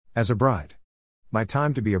As a bride. My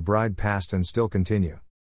time to be a bride passed and still continue.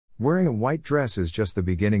 Wearing a white dress is just the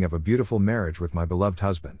beginning of a beautiful marriage with my beloved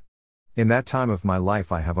husband. In that time of my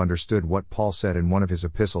life I have understood what Paul said in one of his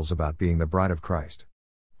epistles about being the bride of Christ.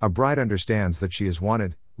 A bride understands that she is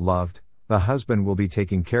wanted, loved, the husband will be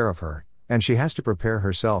taking care of her, and she has to prepare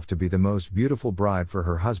herself to be the most beautiful bride for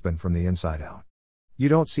her husband from the inside out. You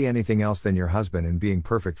don't see anything else than your husband in being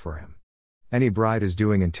perfect for him. Any bride is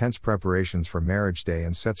doing intense preparations for marriage day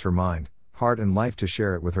and sets her mind, heart and life to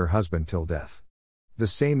share it with her husband till death. The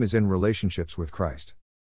same is in relationships with Christ.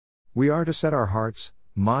 We are to set our hearts,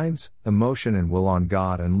 minds, emotion and will on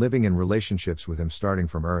God and living in relationships with Him starting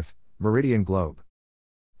from earth, meridian globe.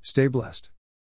 Stay blessed.